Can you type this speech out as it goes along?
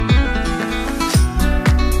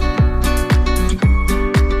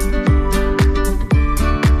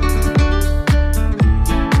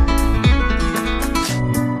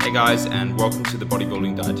welcome to the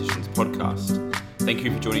Bodybuilding Dietitians podcast. Thank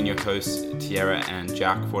you for joining your hosts, Tiara and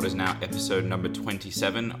Jack, for what is now episode number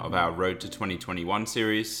 27 of our Road to 2021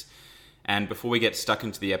 series. And before we get stuck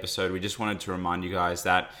into the episode, we just wanted to remind you guys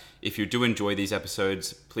that if you do enjoy these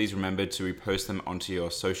episodes, please remember to repost them onto your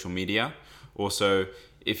social media. Also,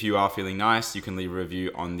 if you are feeling nice, you can leave a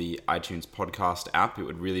review on the iTunes podcast app. It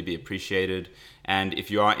would really be appreciated. And if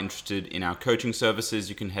you are interested in our coaching services,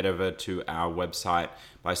 you can head over to our website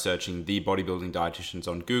by searching The Bodybuilding Dietitians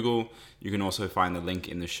on Google. You can also find the link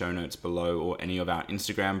in the show notes below or any of our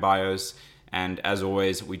Instagram bios. And as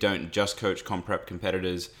always, we don't just coach comp prep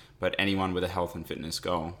competitors, but anyone with a health and fitness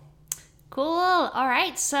goal. Cool. All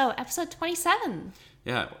right. So episode 27.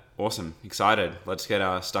 Yeah, awesome. Excited. Let's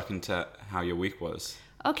get stuck into how your week was.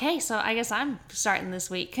 Okay, so I guess I'm starting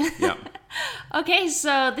this week. Yep. Okay,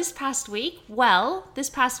 so this past week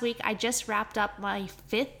I just wrapped up my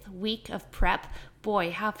 5th week of prep.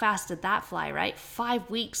 Boy, how fast did that fly, right?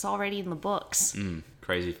 5 weeks already in the books.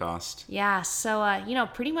 Crazy fast. Yeah, so,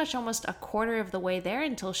 pretty much almost a quarter of the way there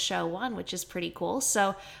until show 1, which is pretty cool.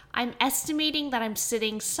 So I'm estimating that I'm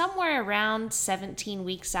sitting somewhere around 17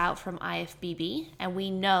 weeks out from IFBB, and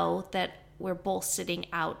we know that we're both sitting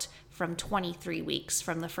out from 23 weeks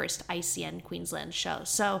from the first ICN Queensland show.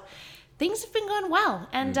 So things have been going well.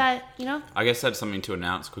 And, I guess that's something to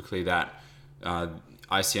announce quickly that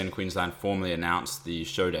ICN Queensland formally announced the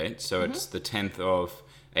show date. So it's the 10th of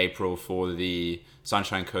April for the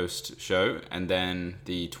Sunshine Coast show and then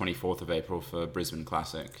the 24th of April for Brisbane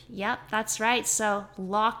Classic. Yep, that's right. So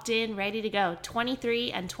locked in, ready to go.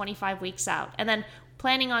 23 and 25 weeks out. And then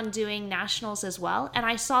planning on doing nationals as well, and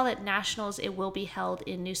I saw that nationals, it will be held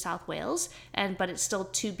in New South Wales, but it's still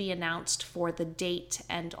to be announced for the date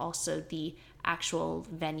and also the actual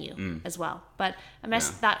venue as well. But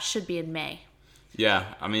that should be in May.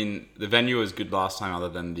 Yeah, I mean the venue was good last time, other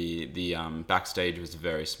than the backstage was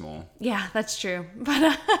very small. Yeah, that's true.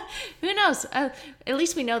 But who knows? At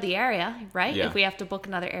least we know the area, right? Yeah. If we have to book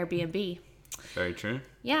another Airbnb. Very true.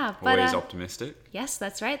 Yeah, but always optimistic. Yes,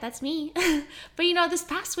 that's right. That's me. But this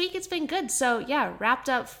past week it's been good. So yeah, wrapped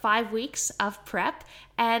up 5 weeks of prep,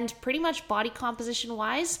 and pretty much body composition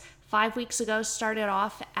wise, 5 weeks ago started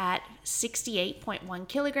off at 68.1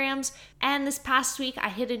 kilograms, and this past week I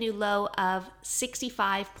hit a new low of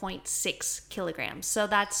 65.6 kilograms. So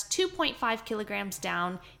that's 2.5 kilograms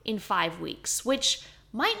down in 5 weeks, which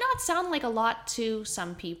might not sound like a lot to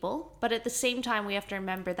some people, but at the same time we have to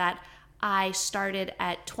remember that I started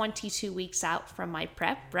at 22 weeks out from my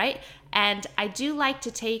prep, right? And I do like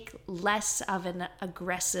to take less of an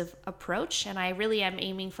aggressive approach, and I really am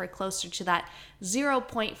aiming for closer to that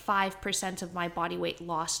 0.5% of my body weight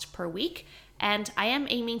lost per week. And I am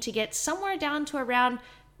aiming to get somewhere down to around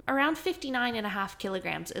 59.5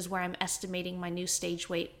 kilograms is where I'm estimating my new stage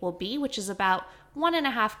weight will be, which is about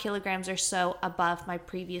 1.5 kilograms or so above my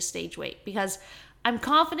previous stage weight, because I'm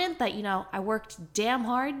confident that, I worked damn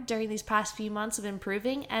hard during these past few months of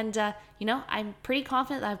improving, and, I'm pretty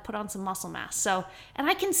confident that I've put on some muscle mass. So, and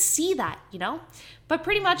I can see that, but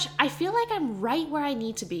pretty much I feel like I'm right where I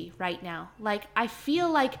need to be right now. Like, I feel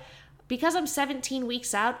like because I'm 17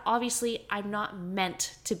 weeks out, obviously I'm not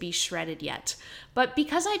meant to be shredded yet, but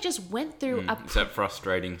because I just went through Is that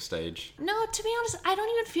frustrating stage? No, to be honest, I don't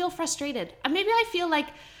even feel frustrated. Maybe I feel like,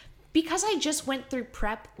 because I just went through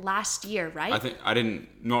prep last year, right? I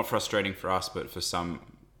think not frustrating for us, but for some,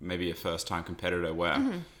 maybe a first-time competitor where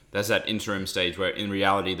there's that interim stage where in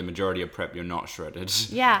reality, the majority of prep, you're not shredded.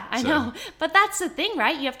 Yeah, I know. But that's the thing,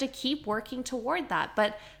 right? You have to keep working toward that.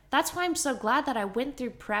 But that's why I'm so glad that I went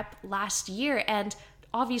through prep last year and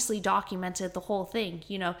obviously documented the whole thing.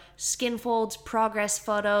 Skinfolds, progress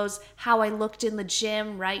photos, how I looked in the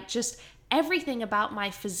gym, right? Just everything about my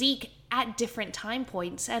physique at different time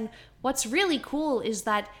points. And what's really cool is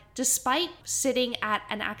that despite sitting at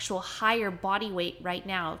an actual higher body weight right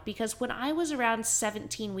now, because when I was around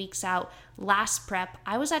 17 weeks out last prep,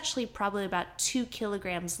 I was actually probably about 2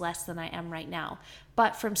 kilograms less than I am right now.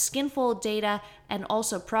 But from Skinfold data and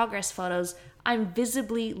also progress photos, I'm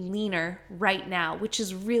visibly leaner right now, which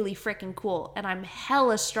is really freaking cool. And I'm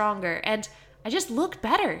hella stronger. And I just look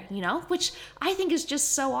better, which I think is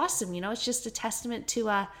just so awesome. It's just a testament to,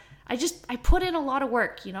 I put in a lot of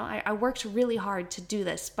work, I worked really hard to do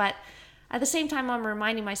this, but at the same time, I'm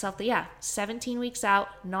reminding myself that, 17 weeks out,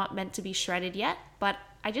 not meant to be shredded yet, but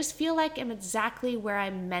I just feel like I'm exactly where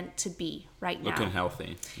I'm meant to be right now. Looking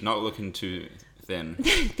healthy, not looking too thin.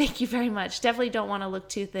 Thank you very much. Definitely don't want to look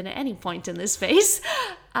too thin at any point in this phase.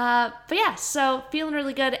 But yeah, so feeling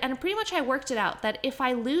really good. And pretty much I worked it out that if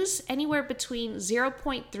I lose anywhere between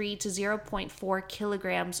 0.3 to 0.4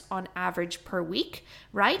 kilograms on average per week,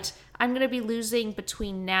 right? I'm going to be losing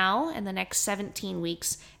between now and the next 17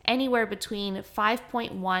 weeks anywhere between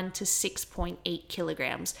 5.1 to 6.8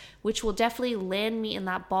 kilograms, which will definitely land me in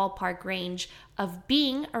that ballpark range of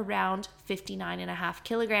being around 59.5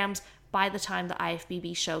 kilograms by the time the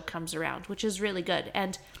IFBB show comes around, which is really good.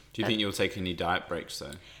 And do you think you'll take any diet breaks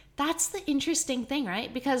though? That's the interesting thing,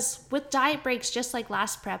 right? Because with diet breaks, just like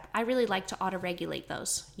last prep, I really like to auto-regulate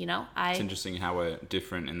those, you know? It's interesting how we're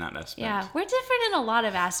different in that aspect. Yeah, we're different in a lot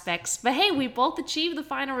of aspects. But hey, we both achieved the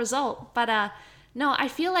final result. But no, I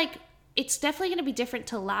feel like it's definitely going to be different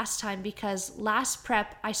to last time because last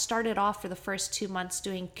prep, I started off for the first 2 months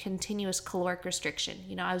doing continuous caloric restriction.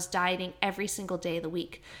 You know, I was dieting every single day of the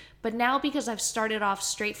week. But now because I've started off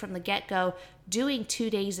straight from the get-go, doing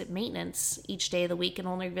 2 days at maintenance each day of the week and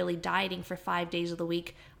only really dieting for 5 days of the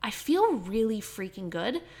week, I feel really freaking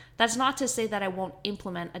good. That's not to say that I won't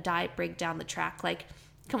implement a diet break down the track. Like,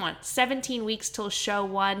 come on, 17 weeks till show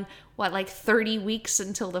one, 30 weeks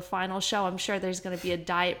until the final show. I'm sure there's going to be a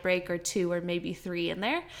diet break or 2 or maybe 3 in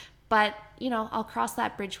there. But, you know, I'll cross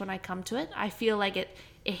that bridge when I come to it. I feel like it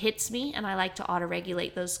hits me and I like to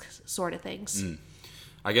auto-regulate those sort of things.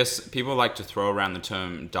 I guess people like to throw around the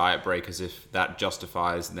term diet break as if that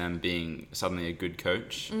justifies them being suddenly a good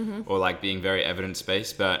coach or like being very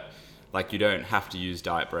evidence-based, but like you don't have to use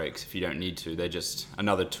diet breaks if you don't need to. They're just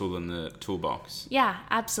another tool in the toolbox. Yeah,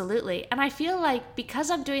 absolutely. And I feel like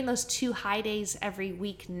because I'm doing those 2 high days every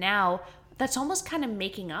week now, that's almost kind of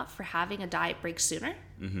making up for having a diet break sooner.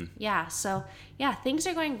 Yeah, so yeah, things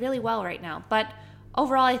are going really well right now. But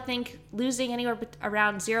overall, I think losing anywhere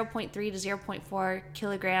around 0.3 to 0.4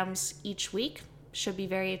 kilograms each week should be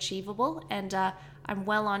very achievable, and I'm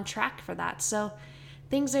well on track for that. So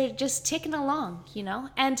things are just ticking along, you know,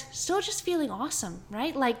 and still just feeling awesome,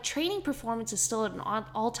 right? Like training performance is still at an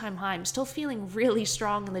all-time high. I'm still feeling really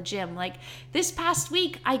strong in the gym. Like this past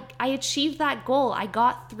week, I achieved that goal. I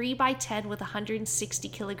got 3x10 with 160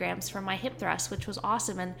 kilograms for my hip thrust, which was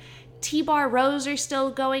awesome. And T-bar rows are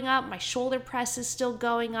still going up. My shoulder press is still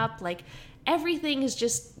going up. Like everything is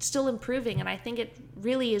just still improving. And I think it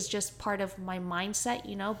really is just part of my mindset,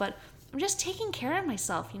 you know, but I'm just taking care of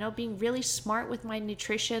myself, you know, being really smart with my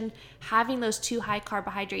nutrition. Having those 2 high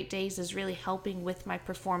carbohydrate days is really helping with my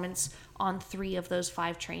performance on 3 of those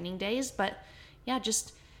 5 training days. But yeah,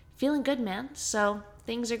 just feeling good, man. So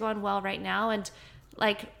things are going well right now. And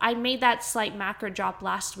like I made that slight macro drop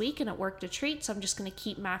last week and it worked a treat. So I'm just going to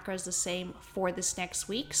keep macros the same for this next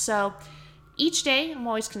week. So each day I'm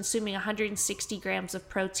always consuming 160 grams of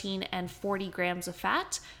protein and 40 grams of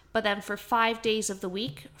fat. But then for 5 days of the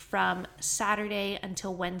week, from Saturday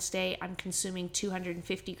until Wednesday, I'm consuming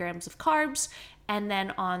 250 grams of carbs. And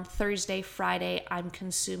then on Thursday, Friday, I'm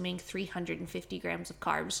consuming 350 grams of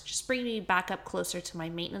carbs, just bringing me back up closer to my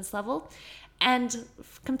maintenance level. And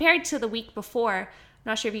compared to the week before, I'm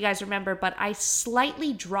not sure if you guys remember, but I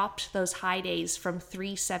slightly dropped those high days from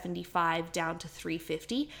 375 down to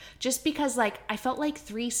 350, just because like I felt like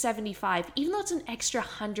 375, even though it's an extra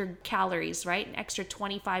 100 calories, right? An extra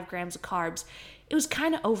 25 grams of carbs, it was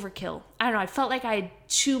kind of overkill. I don't know. I felt like I had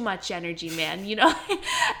too much energy, man, you know? And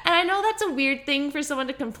I know that's a weird thing for someone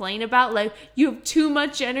to complain about. Like, you have too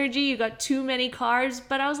much energy, you got too many carbs.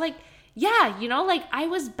 But I was like, yeah, you know, like I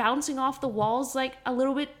was bouncing off the walls like a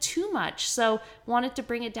little bit too much. So wanted to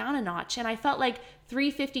bring it down a notch. And I felt like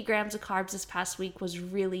 350 grams of carbs this past week was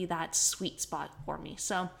really that sweet spot for me.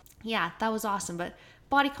 So yeah, that was awesome. But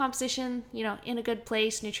body composition, you know, in a good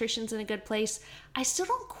place, nutrition's in a good place. I still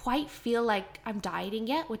don't quite feel like I'm dieting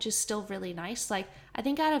yet, which is still really nice. Like I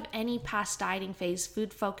think out of any past dieting phase,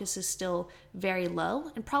 food focus is still very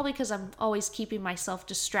low, and probably because I'm always keeping myself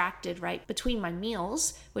distracted, right, between my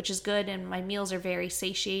meals, which is good, and my meals are very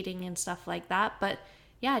satiating and stuff like that. But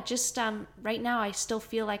yeah, just right now I still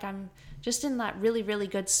feel like I'm just in that really, really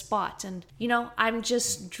good spot. And, you know, I'm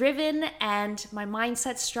just driven and my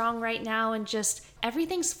mindset's strong right now, and just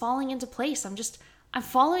everything's falling into place. I'm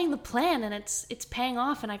following the plan, and it's paying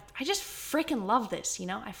off, and I just freaking love this, you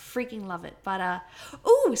know? I freaking love it. But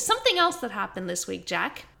something else that happened this week,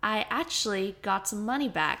 Jack. I actually got some money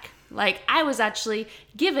back. Like, I was actually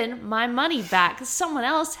given my money back. Someone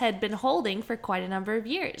else had been holding for quite a number of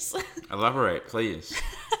years. Elaborate, please.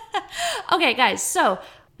 Okay, guys, so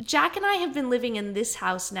Jack and I have been living in this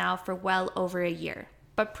house now for well over a year.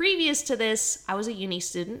 But previous to this, I was a uni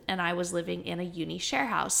student and I was living in a uni share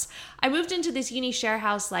house. I moved into this uni share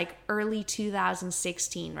house like early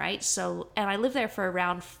 2016, right? So, and I lived there for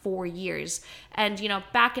around 4 years. And, you know,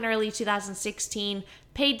 back in early 2016,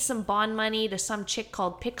 paid some bond money to some chick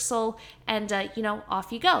called Pixel, and, you know,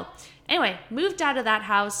 off you go. Anyway, moved out of that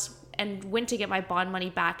house and went to get my bond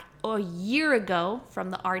money back a year ago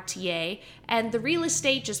from the RTA, and the real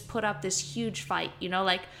estate just put up this huge fight, you know,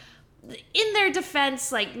 like, in their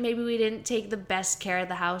defense, like, maybe we didn't take the best care of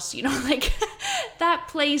the house, you know, like, that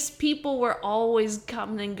place, people were always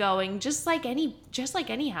coming and going, just like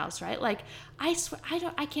any house, right? Like, I swear,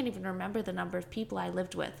 I can't even remember the number of people I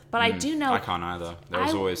lived with, but I do know. I can't either. There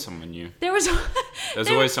was always someone new. There was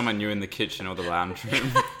always someone new in the kitchen or the lounge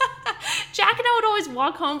room. Jack and I would always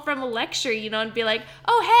walk home from a lecture, you know, and be like,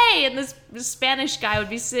 oh, hey. And this Spanish guy would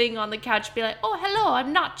be sitting on the couch and be like, oh, hello,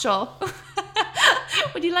 I'm Nacho.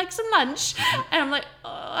 Would you like some lunch? And I'm like,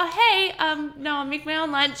 hey, no, I'll make my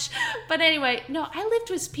own lunch. But anyway, no, I lived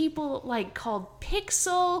with people like called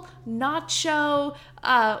Pixel, Nacho,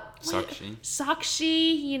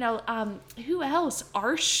 Sakshi, you know, who else?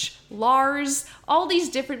 Arsh, Lars, all these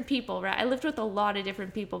different people, right? I lived with a lot of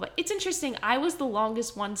different people, but it's interesting. I was the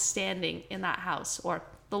longest one standing in that house, or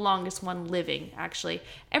the longest one living, actually.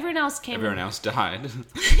 Everyone else died.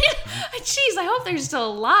 Jeez, I hope they're still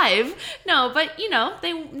alive. No, but, you know,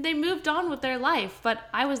 they moved on with their life. But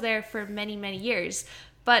I was there for many, many years.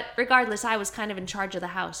 But regardless, I was kind of in charge of the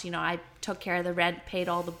house. You know, I took care of the rent, paid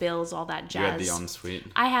all the bills, all that jazz. You had the ensuite.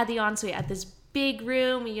 I had the ensuite at this big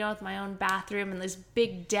room, you know, with my own bathroom and this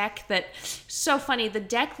big deck that, so funny, the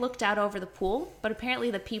deck looked out over the pool, but apparently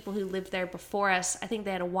the people who lived there before us, I think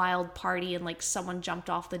they had a wild party and like someone jumped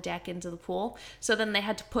off the deck into the pool. So then they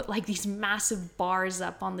had to put like these massive bars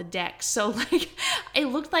up on the deck. So like, it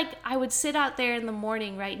looked like I would sit out there in the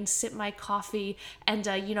morning, right, and sip my coffee and,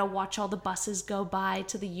 you know, watch all the buses go by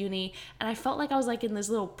to the uni. And I felt like I was like in this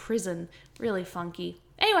little prison, really funky.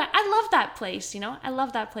 Anyway, I love that place, you know? I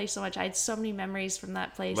love that place so much. I had so many memories from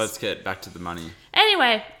that place. Let's get back to the money.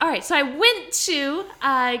 Anyway, all right, so I went to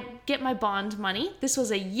get my bond money. This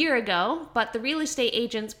was a year ago, but the real estate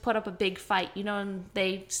agents put up a big fight, you know, and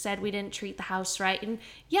they said we didn't treat the house right. And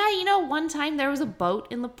yeah, you know, one time there was a boat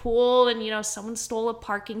in the pool and, you know, someone stole a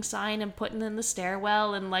parking sign and put it in the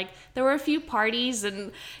stairwell. And, like, there were a few parties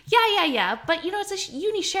and yeah. But, you know, it's a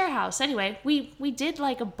uni share house. Anyway, we did,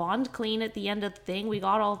 like, a bond clean at the end of the thing. We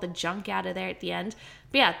got all the junk out of there at the end.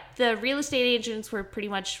 But yeah, the real estate agents were pretty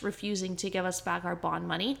much refusing to give us back our bond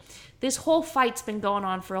money. This whole fight's been going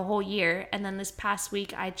on for a whole year. And then this past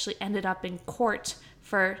week, I actually ended up in court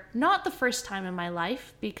for not the first time in my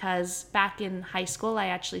life, because back in high school, I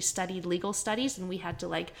actually studied legal studies and we had to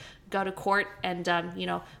like go to court and, you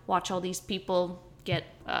know, watch all these people get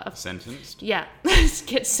sentenced. Yeah,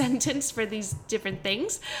 get sentenced for these different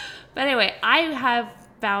things. But anyway, I have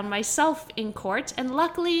found myself in court, and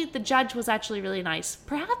luckily the judge was actually really nice.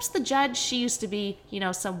 Perhaps the judge, she used to be, you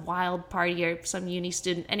know, some wild partier, some uni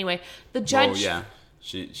student. Anyway, the judge... Well, yeah,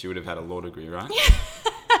 she would have had a law degree, right?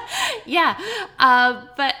 Yeah,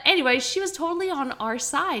 but anyway, she was totally on our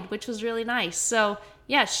side, which was really nice. So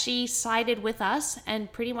yeah, she sided with us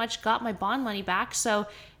and pretty much got my bond money back. So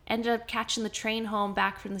ended up catching the train home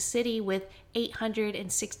back from the city with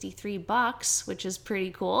 $863, which is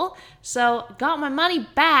pretty cool. So got my money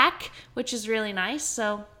back, which is really nice.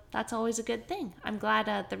 So that's always a good thing. I'm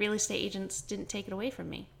glad the real estate agents didn't take it away from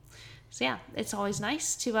me. So yeah, it's always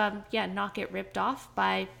nice to not get ripped off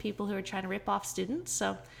by people who are trying to rip off students.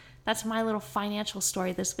 So that's my little financial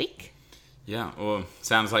story this week. Yeah, well,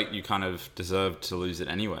 sounds like you kind of deserved to lose it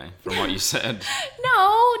anyway, from what you said.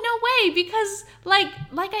 No way, because like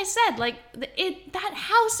I said, like that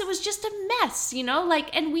house, it was just a mess, you know,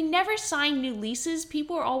 like, and we never signed new leases.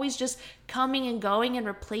 People were always just coming and going and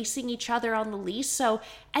replacing each other on the lease. So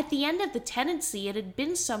at the end of the tenancy, it had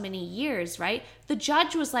been so many years, right? The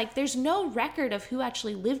judge was like, there's no record of who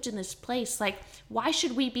actually lived in this place. Like, why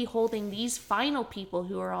should we be holding these final people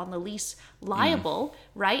who are on the lease liable,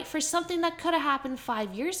 right, for something that could have happened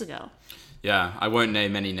 5 years ago? Yeah, I won't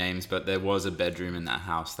name any names, but there was a bedroom in that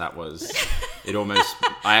house that was, it almost,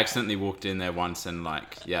 I accidentally walked in there once and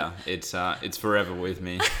like, yeah, it's forever with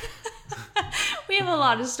me. We have a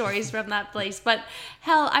lot of stories from that place, but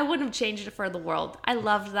hell, I wouldn't have changed it for the world. I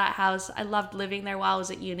loved that house. I loved living there while I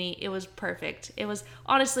was at uni. It was perfect. It was,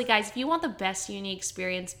 honestly, guys, if you want the best uni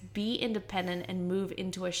experience, be independent and move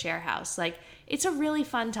into a share house. Like, it's a really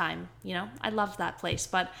fun time, you know? I loved that place,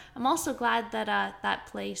 but I'm also glad that that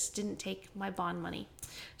place didn't take my bond money.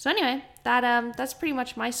 So anyway, that's pretty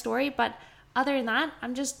much my story, but other than that,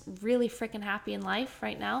 I'm just really freaking happy in life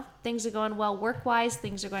right now. Things are going well work-wise.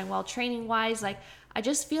 Things are going well training-wise. Like, I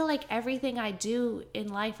just feel like everything I do in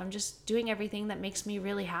life, I'm just doing everything that makes me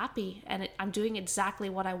really happy. And I'm doing exactly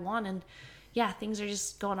what I want. And yeah, things are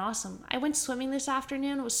just going awesome. I went swimming this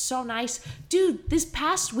afternoon. It was so nice. Dude, this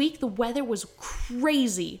past week, the weather was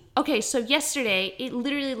crazy. Okay, so yesterday, it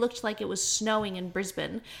literally looked like it was snowing in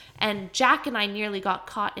Brisbane. And Jack and I nearly got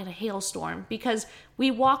caught in a hailstorm because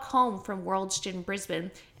we walk home from World's Gym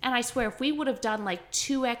Brisbane. And I swear, if we would have done like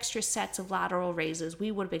 2 extra sets of lateral raises, we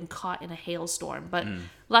would have been caught in a hailstorm. But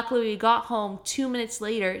luckily, we got home 2 minutes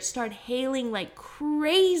later. It started hailing like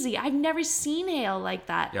crazy. I've never seen hail like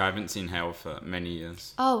that. Yeah, I haven't seen hail for many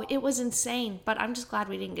years. Oh, it was insane. But I'm just glad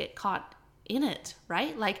we didn't get caught in it,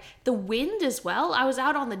 right? Like the wind as well. I was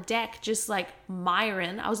out on the deck just like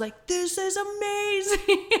Myron. I was like, this is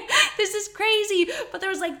amazing. This is crazy. But there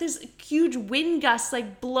was like this huge wind gust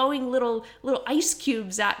like blowing little ice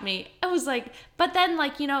cubes at me. I was like, but then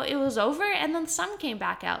like, you know, it was over and then the sun came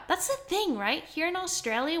back out. That's the thing, right? Here in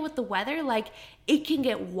Australia with the weather, like it can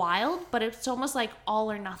get wild, but it's almost like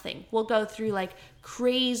all or nothing. We'll go through like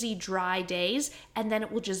crazy dry days and then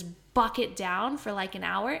it will just bucket down for like an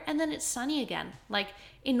hour and then it's sunny again. Like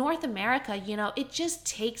in North America, you know, it just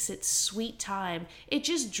takes its sweet time. It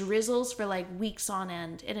just drizzles for like weeks on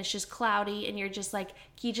end and it's just cloudy and you're just like,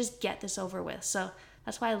 can you just get this over with? So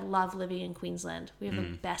that's why I love living in Queensland. We have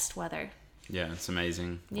the best weather. Yeah, it's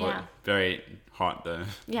amazing. Yeah. Well, very hot though.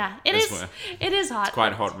 Yeah, it is. It is hot. It's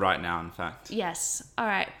quite hot right now, in fact. Yes. All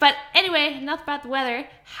right. But anyway, enough about the weather.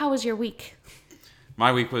 How was your week?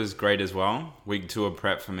 My week was great as well. Week 2 of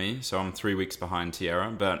prep for me, so I'm 3 weeks behind Tierra.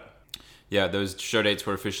 But yeah, those show dates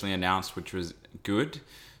were officially announced, which was good.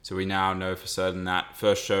 So we now know for certain that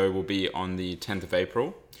first show will be on the 10th of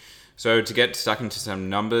April. So to get stuck into some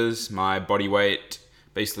numbers, my body weight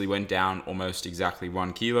basically went down almost exactly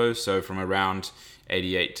 1 kilo. So from around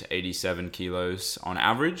 88 to 87 kilos on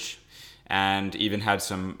average, and even had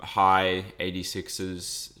some high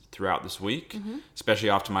 86s throughout this week, especially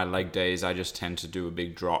after my leg days. I just tend to do a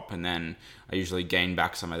big drop and then I usually gain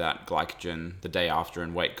back some of that glycogen the day after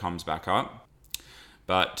and weight comes back up.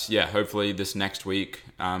 But yeah, hopefully this next week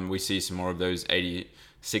we see some more of those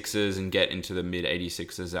 86s and get into the mid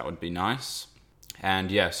 86s. That would be nice.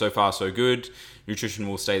 And yeah, so far so good. Nutrition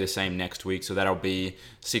will stay the same next week, so that'll be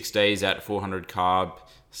 6 days at 400 carb,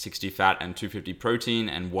 60 fat and 250 protein,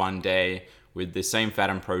 and 1 day with the same fat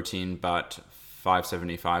and protein but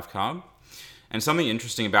 575 carb. And something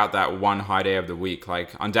interesting about that one high day of the week, like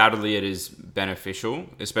undoubtedly it is beneficial,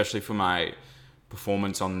 especially for my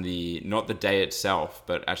performance on not the day itself,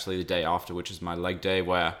 but actually the day after, which is my leg day,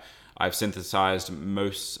 where I've synthesized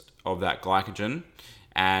most of that glycogen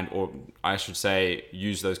or I should say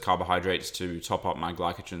use those carbohydrates to top up my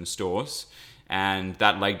glycogen stores. And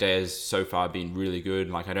that leg day has so far been really good.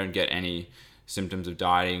 Like I don't get any symptoms of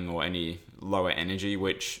dieting or any lower energy,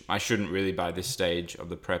 which I shouldn't really by this stage of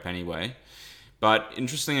the prep anyway. But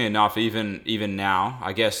interestingly enough, even now,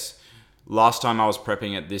 I guess last time I was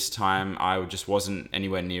prepping at this time, I just wasn't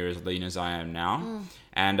anywhere near as lean as I am now.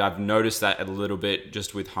 And I've noticed that a little bit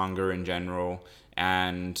just with hunger in general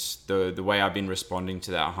and the way I've been responding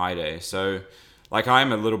to that high day. So like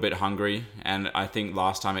I'm a little bit hungry, and I think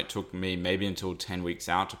last time it took me maybe until 10 weeks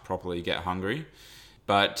out to properly get hungry.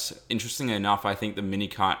 But interestingly enough, I think the mini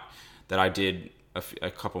cut that I did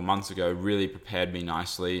a couple months ago really prepared me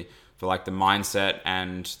nicely for like the mindset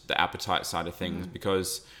and the appetite side of things,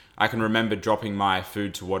 because I can remember dropping my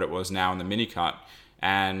food to what it was now in the mini cut,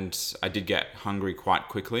 and I did get hungry quite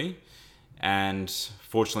quickly. And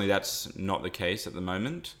fortunately, that's not the case at the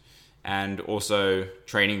moment. And also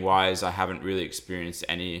training wise, I haven't really experienced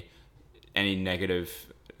any negative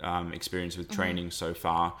experience with training so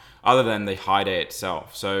far, other than the high day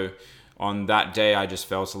itself. So on that day, I just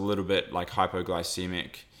felt a little bit like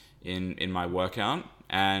hypoglycemic in my workout.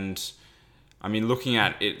 And I mean, looking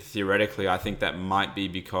at it theoretically, I think that might be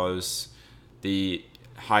because the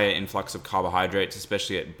higher influx of carbohydrates,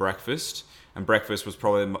 especially at breakfast, and breakfast was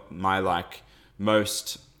probably my like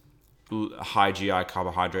most high GI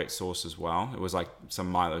carbohydrate source as well. It was like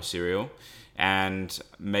some Milo cereal, and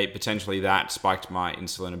potentially that spiked my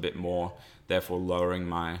insulin a bit more, therefore lowering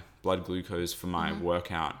my blood glucose for my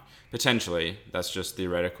workout. Potentially, that's just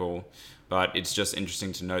theoretical, but it's just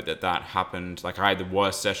interesting to note that happened. Like I had the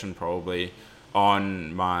worst session probably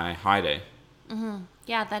on my high day.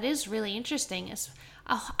 Yeah, that is really interesting.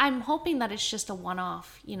 I'm hoping that it's just a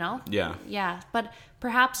one-off, you know? Yeah. Yeah, but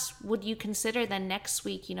perhaps would you consider then next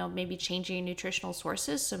week, you know, maybe changing your nutritional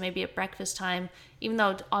sources? So maybe at breakfast time, even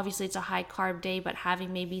though obviously it's a high carb day, but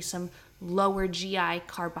having maybe some lower GI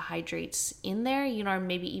carbohydrates in there, you know, or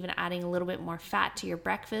maybe even adding a little bit more fat to your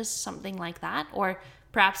breakfast, something like that, or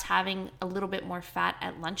perhaps having a little bit more fat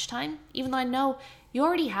at lunchtime, even though I know you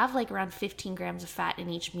already have like around 15 grams of fat in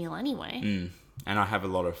each meal anyway. And I have a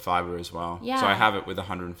lot of fiber as well. Yeah. So I have it with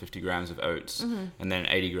 150 grams of oats and then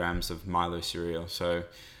 80 grams of Milo cereal. So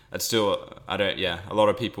it's still, a lot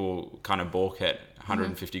of people kind of balk at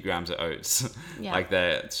 150 grams of oats. Yeah. Like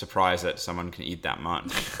they're surprised that someone can eat that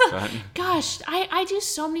much. But Gosh, I do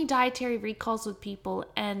so many dietary recalls with people,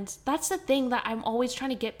 and that's the thing that I'm always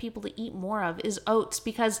trying to get people to eat more of is oats,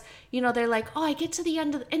 because, you know, they're like, oh, I get to the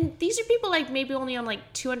end of, and these are people like maybe only on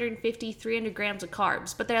like 250, 300 grams of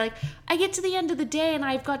carbs, but they're like, I get to the end of the day and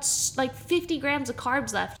I've got like 50 grams of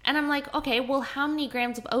carbs left. And I'm like, okay, well, how many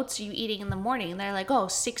grams of oats are you eating in the morning? And they're like, oh,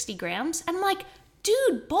 60 grams. And I'm like,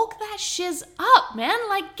 dude, bulk that shiz up, man.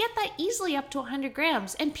 Like, get that easily up to 100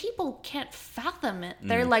 grams. And people can't fathom it.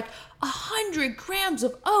 They're like, 100 grams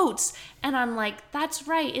of oats. And I'm like, that's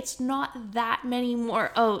right. It's not that many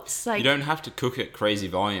more oats. Like, you don't have to cook it crazy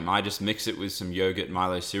volume. I just mix it with some yogurt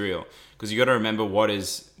Milo cereal. Because you got to remember what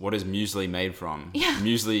is muesli made from. Yeah.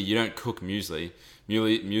 Muesli, you don't cook muesli.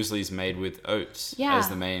 Muesli is made with oats as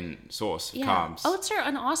the main source of carbs. Oats are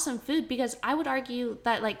an awesome food, because I would argue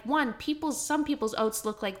that, like, some people's oats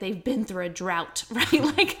look like they've been through a drought, right?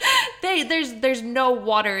 Like there's no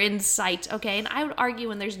water in sight, okay? And I would argue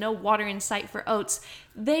when there's no water in sight for oats,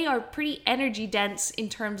 they are pretty energy dense in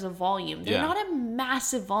terms of volume. They're not a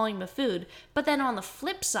massive volume of food. But then on the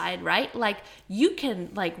flip side, right? Like, you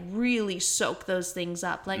can like really soak those things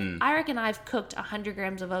up. Like, I reckon I've cooked 100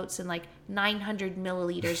 grams of oats in like 900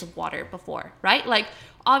 milliliters of water before, right? Like,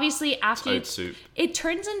 obviously after oat soup. It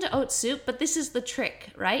turns into oat soup, but this is the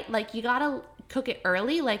trick, right? Like, you gotta cook it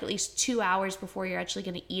early, like at least 2 hours before you're actually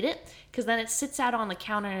going to eat it, because then it sits out on the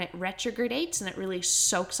counter and it retrogradates and it really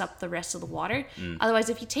soaks up the rest of the water. Otherwise,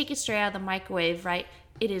 if you take it straight out of the microwave, right,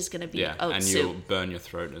 it is going to be oat soup. And you'll burn your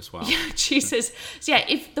throat as well. Yeah, Jesus. So yeah,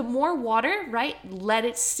 if the more water, right, let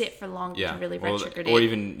it sit for longer to really retrogradate. Or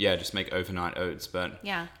even, just make overnight oats. But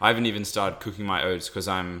I haven't even started cooking my oats because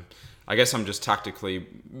I guess I'm just tactically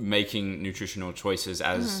making nutritional choices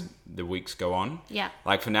as the weeks go on. Yeah.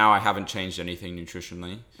 Like, for now, I haven't changed anything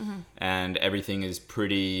nutritionally. And everything is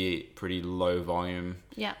pretty low volume.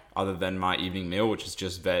 Yeah. Other than my evening meal, which is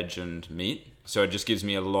just veg and meat. So it just gives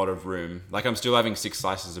me a lot of room. Like, I'm still having 6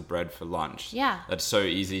 slices of bread for lunch. Yeah. That's so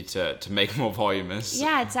easy to make more voluminous.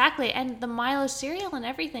 Yeah, exactly. And the Milo cereal and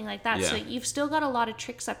everything like that. Yeah. So you've still got a lot of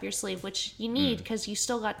tricks up your sleeve, which you need because you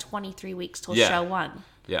still got 23 weeks till show 1.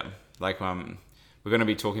 Yeah. Like, we're going to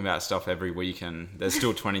be talking about stuff every week, and there's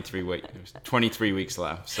still 23 weeks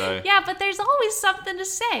left. So yeah, but there's always something to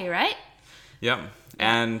say, right? Yeah.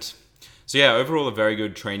 And so yeah, overall a very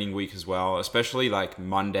good training week as well, especially like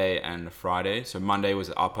Monday and Friday. So Monday was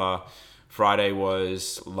upper, Friday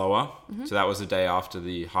was lower. So that was the day after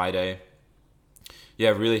the high day. Yeah,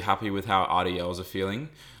 really happy with how RDLs are feeling.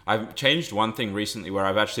 I've changed one thing recently where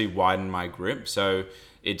I've actually widened my grip. So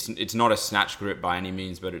it's not a snatch grip by any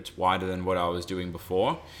means, but it's wider than what I was doing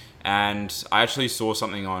before. And I actually saw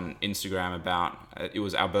something on Instagram about, it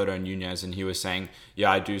was Alberto Nunez, and he was saying,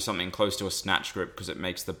 I do something close to a snatch grip because it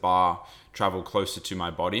makes the bar travel closer to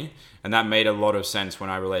my body. And that made a lot of sense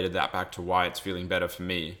when I related that back to why it's feeling better for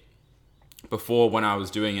me. Before, when I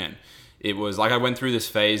was doing it, it was like I went through this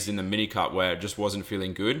phase in the mini cut where it just wasn't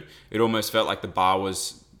feeling good. It almost felt like the bar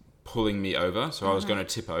was pulling me over, so I was going to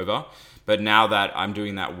tip over. But now that I'm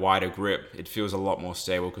doing that wider grip, it feels a lot more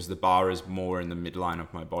stable because the bar is more in the midline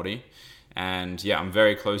of my body. And yeah, I'm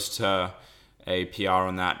very close to a PR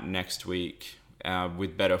on that next week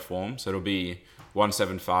with better form. So it'll be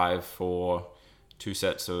 175 for 2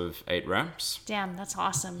 sets of 8 reps. Damn, that's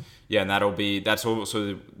awesome. Yeah, and that's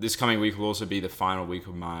also, this coming week will also be the final week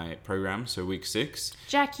of my program, so week 6.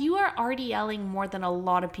 Jack, you are RDLing more than a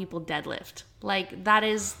lot of people deadlift. Like, that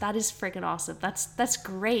is freaking awesome. That's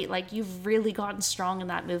great. Like, you've really gotten strong in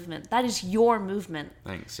that movement. That is your movement.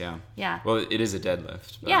 Thanks, yeah. Yeah. Well, it is a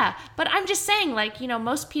deadlift. But... yeah, but I'm just saying, like, you know,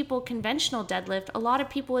 most people conventional deadlift, a lot of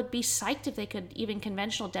people would be psyched if they could even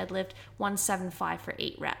conventional deadlift 175 for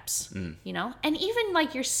 8 reps, you know? And even,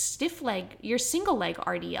 like, your single leg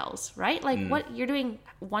RDLs, right? Like, what, you're doing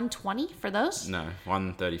 120 for those? No,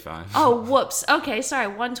 135. Oh, whoops. Okay, sorry,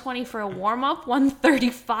 120 for a warm-up,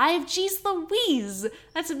 135? Jeez Louise.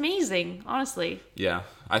 That's amazing, honestly. Yeah,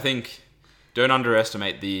 I think don't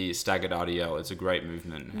underestimate the staggered RDL. It's a great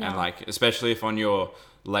movement. No. And like, especially if on your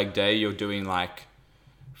leg day you're doing like,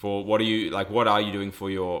 what are you doing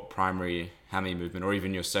for your primary hammy movement or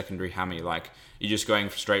even your secondary hammy? Like, you're just going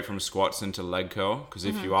straight from squats into leg curl? Because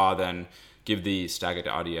if you are, then give the staggered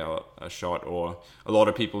RDL a shot. Or a lot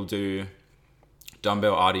of people do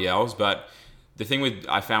dumbbell RDLs, but the thing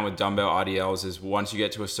I found with dumbbell RDLs is once you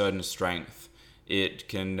get to a certain strength,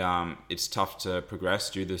 it's tough to progress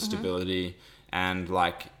due to stability. And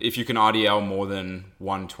like if you can RDL more than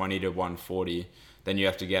 120 to 140, then you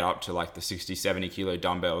have to get up to like the 60, 70 kilo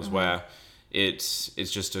dumbbells where it's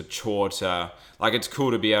just a chore to, like, it's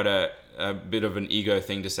cool to be able to, a bit of an ego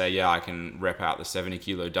thing to say, yeah, I can rep out the 70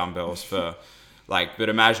 kilo dumbbells for like, but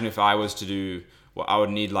imagine if I was to do, well, I would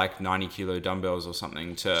need like 90 kilo dumbbells or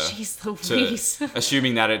something to,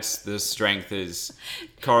 assuming that the strength is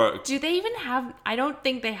correct. Do they even have, I don't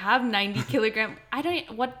think they have 90 kilogram.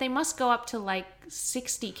 They must go up to like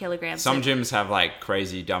 60 kilograms. Some gyms have like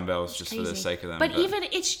crazy dumbbells just for the sake of them. But even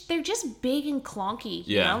they're just big and clunky,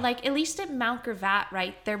 you know? Like at least at Mount Gravatt,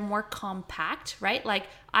 right? They're more compact, right? Like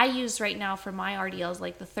I use right now for my RDLs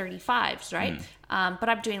like the 35s, right? But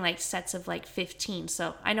I'm doing like sets of like 15,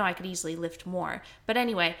 so I know I could easily lift more. But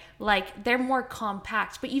anyway, like they're more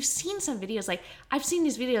compact. But you've seen some videos, like I've seen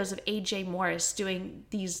these videos of AJ Morris doing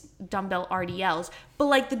these dumbbell RDLs, but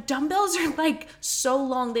like the dumbbells are like so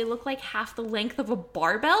long, they look like half the length of a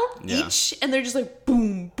barbell each, and they're just like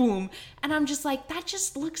boom, boom. And I'm just like, it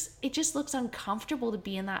just looks uncomfortable to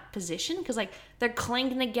be in that position because like they're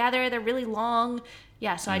clinking together, they're really long.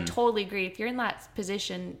 Yeah, so I totally agree. If you're in that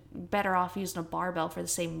position, better off using a barbell for the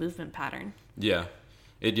same movement pattern. Yeah,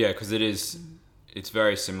 because it's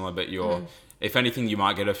very similar, but if anything, you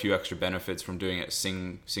might get a few extra benefits from doing it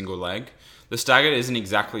single leg. The staggered isn't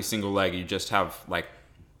exactly single leg. You just have like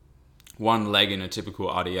one leg in a typical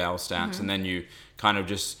RDL stance, and then you kind of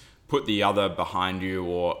just put the other behind you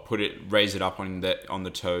or raise it up on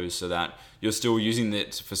the toes so that you're still using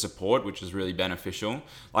it for support, which is really beneficial.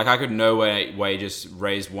 Like I could no way just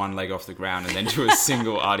raise one leg off the ground and then do a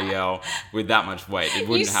single RDL with that much weight. It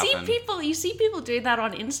wouldn't happen. You see people doing that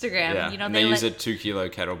on Instagram. Yeah. You know, and they use a 2 kilo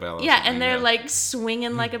kettlebell. And they're like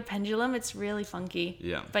swinging like a pendulum. It's really funky.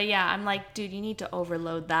 Yeah. But yeah, I'm like, dude, you need to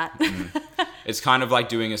overload that. It's kind of like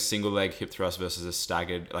doing a single leg hip thrust versus a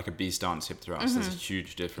staggered, like a B stance hip thrust. There's a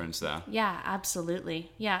huge difference there. Yeah,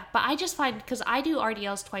 absolutely. Yeah. But I just find, because I do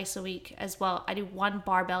RDLs twice a week as well. I do one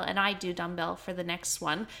barbell and I do dumbbell for the next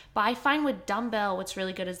one. But I find with dumbbell, what's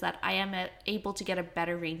really good is that I am able to get a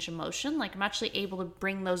better range of motion. Like I'm actually able to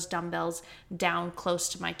bring those dumbbells down close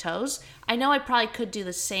to my toes. I know I probably could do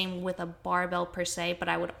the same with a barbell per se, but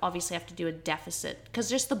I would obviously have to do a deficit because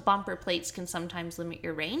just the bumper plates can sometimes limit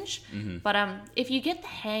your range. But if you get the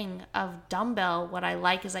hang of dumbbell, what I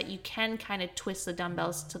like is that you can kind of twist the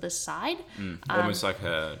dumbbells to the side. Almost like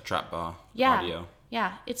a trap bar RDL.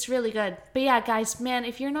 Yeah, it's really good. But yeah, guys, man,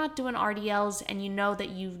 if you're not doing RDLs and you know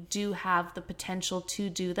that you do have the potential to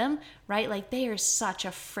do them, right? Like they are such a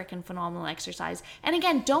freaking phenomenal exercise. And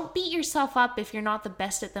again, don't beat yourself up if you're not the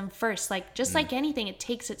best at them first. Like just like anything, it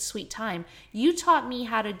takes its sweet time. You taught me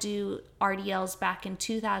how to do RDLs back in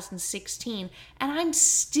 2016 and I'm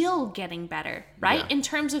still getting better, right? In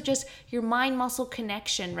terms of just your mind muscle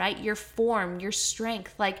connection, right? Your form, your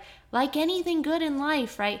strength, like anything good in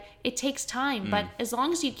life, right? It takes time, but as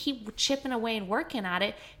long as you keep chipping away and working at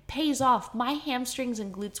it, pays off. My hamstrings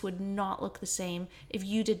and glutes would not look the same if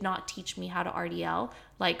you did not teach me how to RDL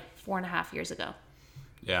like 4.5 years ago.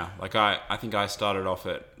 Yeah, like I think I started off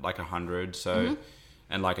at like 100, so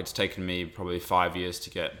and like it's taken me probably 5 years to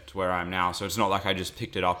get to where I am now. So it's not like I just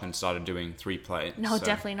picked it up and started doing 3 plates. No,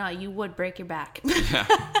 definitely not. You would break your back. Yeah,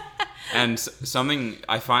 and something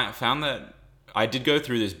I found that I did go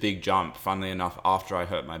through this big jump, funnily enough, after I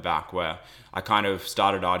hurt my back, where I kind of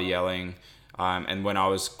started RDLing, and when I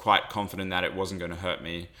was quite confident that it wasn't going to hurt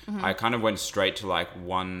me, I kind of went straight to like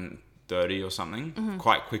 130 or something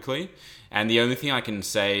quite quickly. And the only thing I can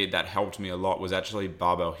say that helped me a lot was actually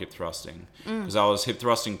barbell hip thrusting, because I was hip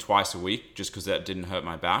thrusting twice a week just because that didn't hurt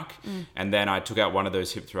my back. And then I took out one of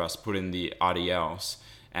those hip thrusts, put in the RDLs,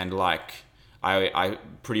 and like I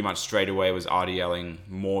pretty much straight away was RDLing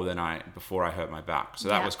more than before I hurt my back. So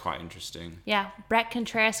that was quite interesting. Yeah, Brett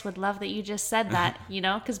Contreras would love that you just said that, you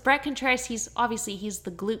know, because Brett Contreras, he's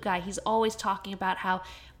the glute guy. He's always talking about how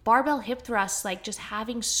barbell hip thrusts, like just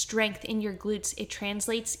having strength in your glutes, it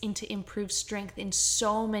translates into improved strength in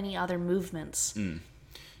so many other movements.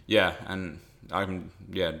 Yeah, and I'm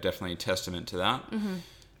definitely a testament to that.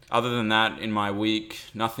 Other than that, in my week,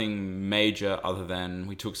 nothing major other than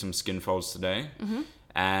we took some Skinfolds today.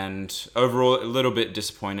 And overall, a little bit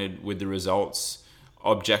disappointed with the results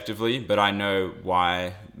objectively, but I know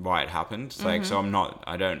why it happened. Like, so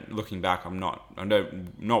looking back, I'm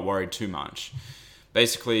not worried too much.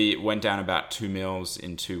 Basically, it went down about 2 mils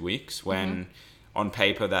in 2 weeks when on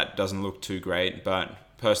paper that doesn't look too great, but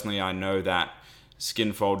personally, I know that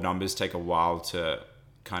Skinfold numbers take a while to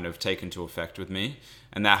kind of take into effect with me.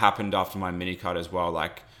 And that happened after my mini cut as well.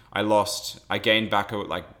 Like I gained back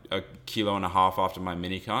like 1.5 kilos after my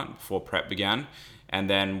mini cut before prep began. And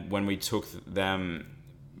then when we took them,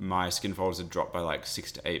 my Skinfolds had dropped by like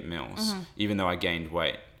 6 to 8 mils, even though I gained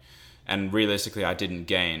weight. And realistically, I didn't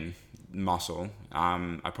gain muscle.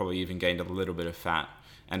 I probably even gained a little bit of fat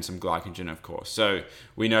and some glycogen, of course. So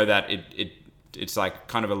we know that it's like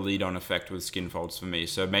kind of a lead-on effect with Skinfolds for me.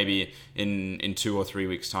 So maybe in 2 or 3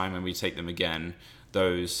 weeks' time, when we take them again,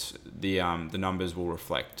 the numbers will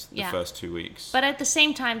reflect the first 2 weeks. But at the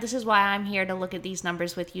same time, this is why I'm here to look at these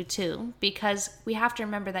numbers with you too, because we have to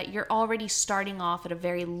remember that you're already starting off at a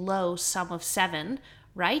very low sum of 7,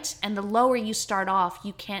 right? And the lower you start off,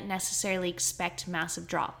 you can't necessarily expect massive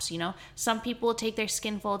drops, you know? Some people will take their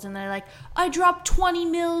Skinfolds and they're like, I dropped 20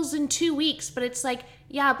 mils in 2 weeks, but it's like,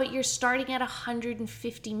 yeah, but you're starting at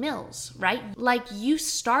 150 mils, right? Like you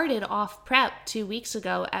started off prep 2 weeks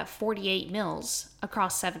ago at 48 mils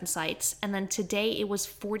across 7 sites, and then today it was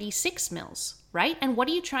 46 mils, right? And what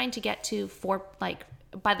are you trying to get to for, like,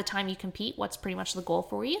 by the time you compete? What's pretty much the goal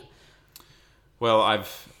for you? Well,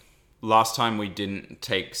 last time we didn't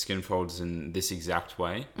take Skinfolds in this exact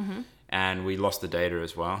way, and we lost the data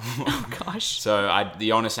as well. Oh gosh. So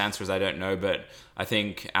the honest answer is I don't know, but I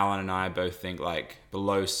think Alan and I both think like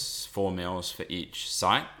below 4 mils for each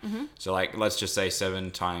site. So like let's just say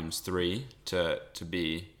 7 times 3 to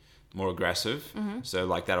be more aggressive. So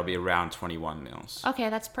like that'll be around 21 mils. Okay,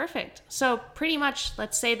 that's perfect. So pretty much,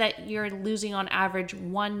 let's say that you're losing on average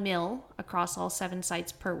 1 mil across all 7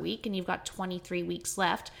 sites per week, and you've got 23 weeks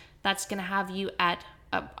left. That's going to have you at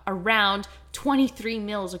around 23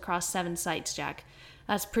 mils across 7 sites, Jack.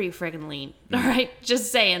 That's pretty friggin' lean. All right,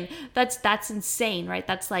 just saying. That's insane, right?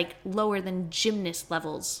 That's like lower than gymnast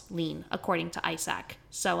levels lean, according to ISAC.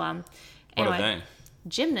 So anyway, what are they?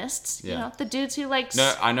 Gymnasts, you know, the dudes who like...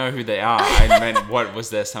 No, I know who they are. I meant, what was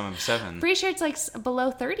their sum of 7? Pretty sure it's like below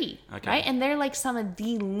 30, right? And they're like some of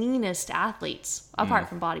the leanest athletes, apart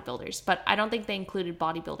from bodybuilders. But I don't think they included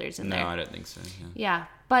bodybuilders in there. No, I don't think so. Yeah,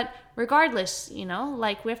 but regardless, you know,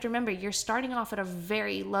 like we have to remember, you're starting off at a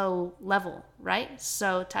very low level, right?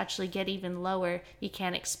 So to actually get even lower, you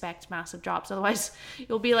can't expect massive drops. Otherwise,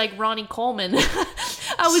 you'll be like Ronnie Coleman.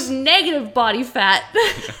 I was negative body fat.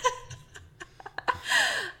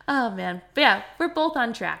 Oh, man. But yeah, we're both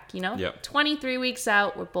on track, you know? Yep. 23 weeks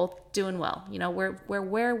out, we're both doing well. You know, we're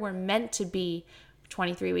where we're meant to be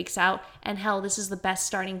 23 weeks out. And hell, this is the best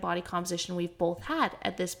starting body composition we've both had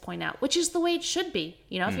at this point out, which is the way it should be.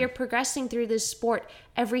 You know, if you're progressing through this sport,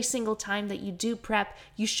 every single time that you do prep,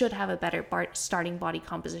 you should have a better starting body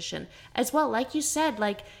composition. As well, like you said,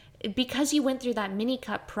 like, because you went through that mini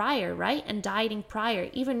cut prior, right? And dieting prior,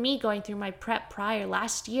 even me going through my prep prior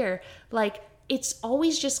last year, like, it's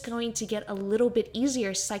always just going to get a little bit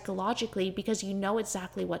easier psychologically because you know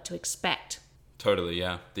exactly what to expect. Totally,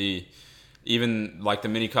 yeah. Even like the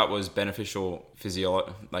mini cut was beneficial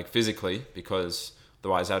physically, because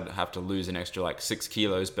otherwise I'd have to lose an extra like 6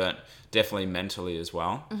 kilos, but definitely mentally as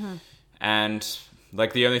well. And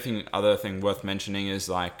like the other thing worth mentioning is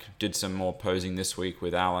like did some more posing this week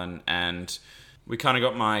with Alan, and we kind of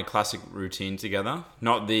got my classic routine together,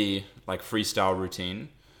 not the like freestyle routine,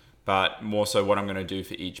 but more so what I'm going to do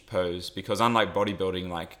for each pose. Because unlike bodybuilding,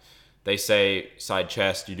 like they say side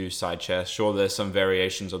chest, you do side chest. Sure, there's some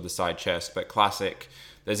variations of the side chest, but classic,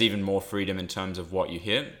 there's even more freedom in terms of what you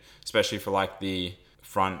hit, especially for like the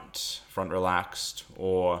front relaxed,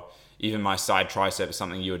 or even my side tricep is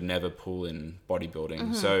something you would never pull in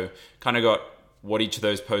bodybuilding. So kind of got what each of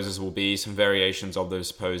those poses will be, some variations of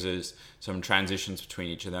those poses, some transitions between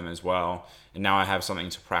each of them as well. And now I have something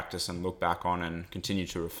to practice and look back on and continue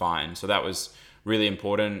to refine. So that was really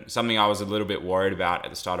important. Something I was a little bit worried about at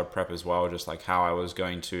the start of prep as well, just like how I was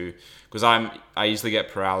going to, because I easily get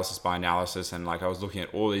paralysis by analysis, and like I was looking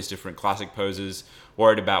at all these different classic poses,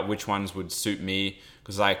 worried about which ones would suit me,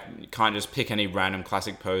 because like you can't just pick any random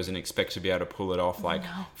classic pose and expect to be able to pull it off like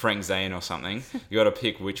Frank Zane or something. You got to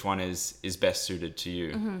pick which one is best suited to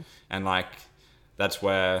you. And like that's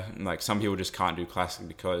where like some people just can't do classic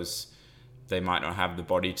because they might not have the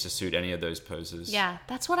body to suit any of those poses. Yeah,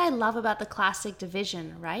 that's what I love about the classic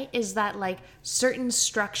division, right? Is that like certain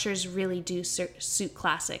structures really do suit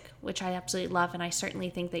classic, which I absolutely love. And I certainly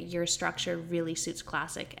think that your structure really suits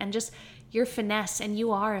classic, and just your finesse, and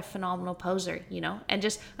you are a phenomenal poser, you know? And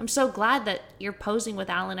just, I'm so glad that you're posing with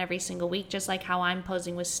Alan every single week, just like how I'm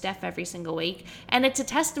posing with Steph every single week. And it's a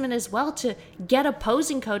testament as well to get a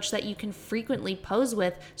posing coach that you can frequently pose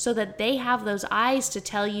with, so that they have those eyes to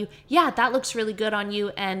tell you, yeah, that looks really good on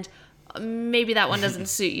you, and maybe that one doesn't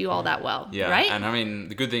suit you all that well, right? And I mean,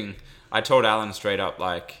 the good thing, I told Alan straight up,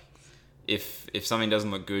 like, if something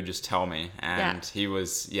doesn't look good, just tell me. And he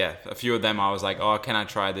was, a few of them I was like, oh, can I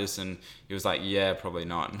try this? And he was like, yeah, probably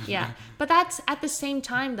not. Yeah. But that's at the same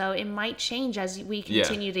time, though, it might change as we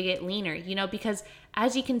continue to get leaner, you know, because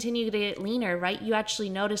as you continue to get leaner, right, you actually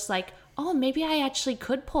notice like, oh, maybe I actually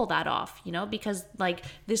could pull that off, you know, because like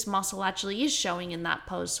this muscle actually is showing in that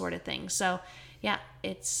pose sort of thing. So yeah,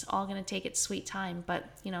 it's all going to take its sweet time. But,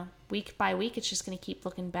 you know, week by week, it's just going to keep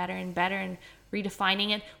looking better and better and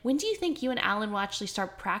redefining it. When do you think you and Alan will actually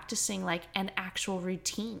start practicing like an actual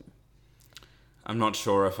routine? I'm not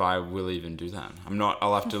sure if I will even do that.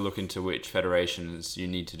 I'll have to look into which federations you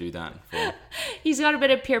need to do that for. He's got a bit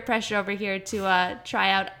of peer pressure over here to try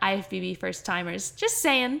out IFBB first timers. Just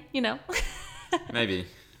saying, you know. Maybe.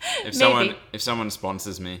 If someone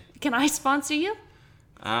sponsors me. Can I sponsor you?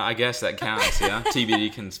 I guess that counts, yeah.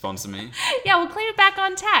 TBD can sponsor me. Yeah, we'll claim it back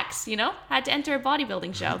on tax, you know. Had to enter a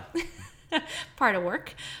bodybuilding show. Part of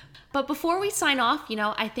work. But before we sign off, you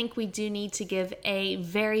know, I think we do need to give a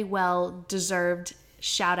very well-deserved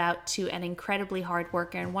shout out to an incredibly hard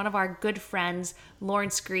worker and one of our good friends,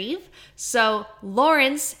 Lawrence Grieve. So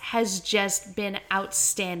Lawrence has just been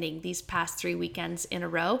outstanding these past 3 weekends in a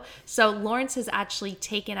row. So Lawrence has actually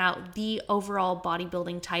taken out the overall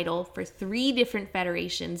bodybuilding title for 3 different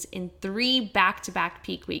federations in 3 back-to-back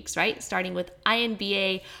peak weeks, right? Starting with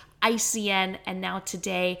INBA, ICN, and now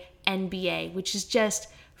today, NBA, which is just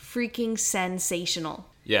freaking sensational.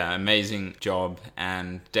 Yeah, amazing job,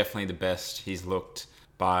 and definitely the best he's looked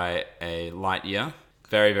by a light year.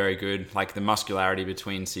 Very, very good. Like the muscularity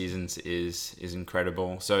between seasons is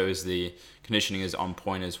incredible. So is the conditioning is on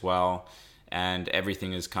point as well, and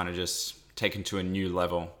everything is kind of just taken to a new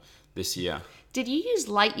level this year. Did you use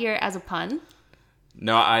light year as a pun?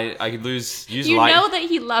 No, I use you light. You know that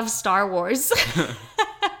he loves Star Wars.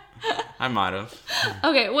 I might have.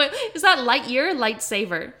 Okay, what is that? Light year or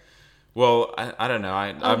lightsaber? Well, I don't know.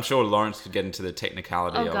 I'm sure Lawrence could get into the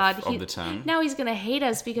technicality of the term. Now he's going to hate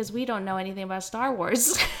us because we don't know anything about Star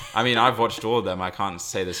Wars. I mean, I've watched all of them. I can't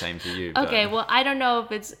say the same to you. Okay, well, I don't know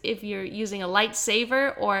if you're using a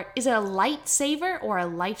lightsaber or... Is it a lightsaber or a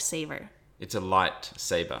lifesaver? It's a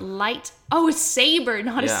lightsaber. Oh, a saber,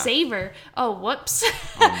 not a saver. Oh, whoops.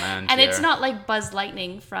 Oh, man. And it's not like Buzz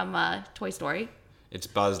Lightning from Toy Story. It's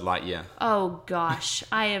Buzz Lightyear. Oh, gosh.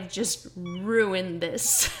 I have just ruined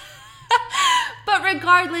this. But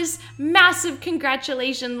regardless, massive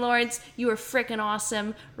congratulations, Lawrence. You were freaking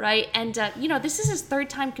awesome, right? And, you know, this is his 3rd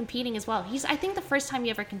time competing as well. I think the first time he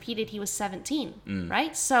ever competed, he was 17,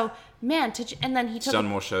 right? So, man, and then he's done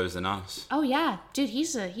more shows than us. Oh, yeah. Dude,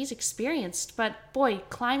 he's experienced. But, boy,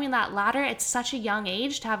 climbing that ladder at such a young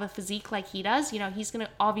age to have a physique like he does, you know, he's going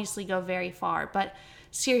to obviously go very far. But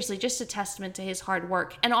seriously, just a testament to his hard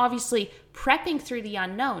work. And obviously, prepping through the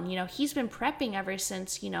unknown. You know, he's been prepping ever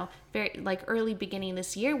since, you know, very like early beginning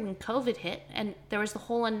this year when COVID hit. And there was the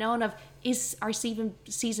whole unknown of, is our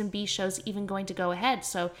season B shows even going to go ahead?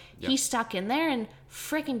 So he stuck in there, and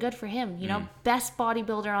freaking good for him. You know, best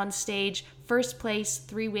bodybuilder on stage, first place,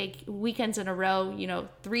 3 weekends in a row, you know,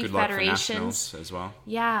 3 good federations. Luck for nationals as well.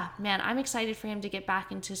 Yeah, man, I'm excited for him to get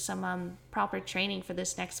back into some proper training for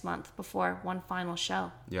this next month before one final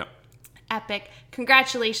show. Yeah. Epic.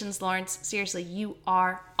 Congratulations, Lawrence. Seriously, you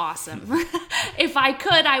are awesome. If I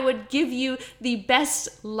could, I would give you the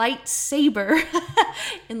best lightsaber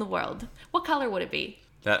in the world. What color would it be?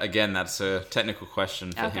 That's a technical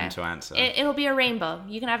question for him to answer. It'll be a rainbow.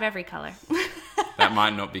 You can have every color. That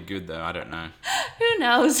might not be good, though. I don't know. Who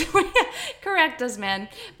knows? Correct us, man.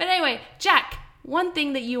 But anyway, Jack, one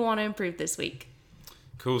thing that you want to improve this week.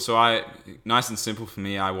 Cool. So nice and simple for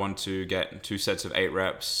me, I want to get 2 sets of 8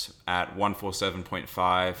 reps at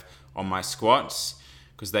 147.5 on my squats,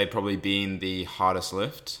 because they've probably been the hardest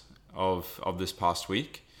lift of this past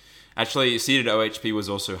week. Actually, seated OHP was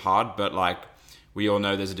also hard, but like we all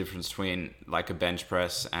know there's a difference between like a bench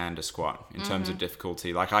press and a squat in terms of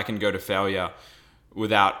difficulty. Like I can go to failure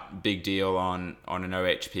without big deal on an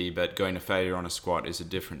OHP, but going to failure on a squat is a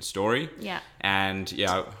different story. Yeah. And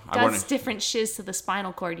yeah, I want different shiz to the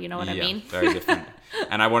spinal cord, you know what I mean? Yeah, very different.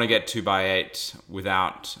 And I want to get 2x8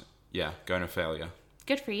 without going to failure.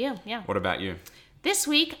 Good for you. Yeah. What about you? This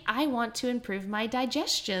week, I want to improve my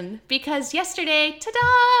digestion because yesterday,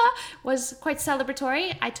 ta-da, was quite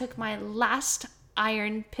celebratory. I took my last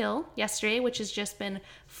iron pill yesterday, which has just been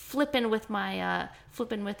flipping with my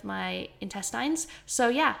intestines. So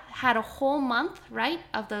yeah, had a whole month, right,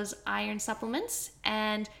 of those iron supplements,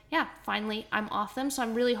 and yeah, finally I'm off them. So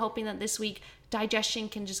I'm really hoping that this week digestion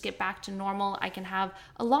can just get back to normal. I can have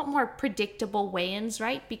a lot more predictable weigh-ins,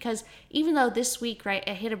 right? Because even though this week, right,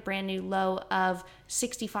 I hit a brand new low of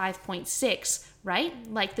 65.6, right?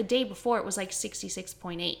 Like the day before it was like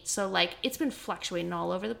 66.8. So like it's been fluctuating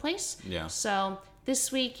all over the place. Yeah. So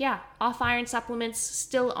this week, yeah, off iron supplements,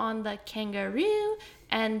 still on the kangaroo.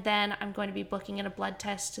 And then I'm going to be booking in a blood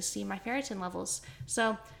test to see my ferritin levels.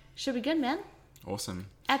 So should be good, man. Awesome.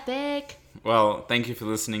 Epic. Well, thank you for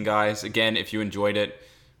listening, guys. Again, if you enjoyed it,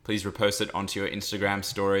 please repost it onto your Instagram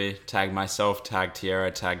story. Tag myself, tag Tierra,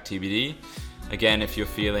 tag TBD. Again, if you're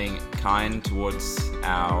feeling kind towards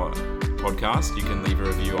our podcast, you can leave a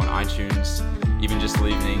review on iTunes. Even just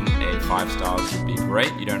leaving a 5 stars would be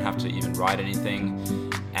great. You don't have to even write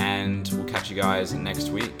anything. And we'll catch you guys next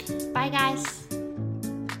week. Bye, guys.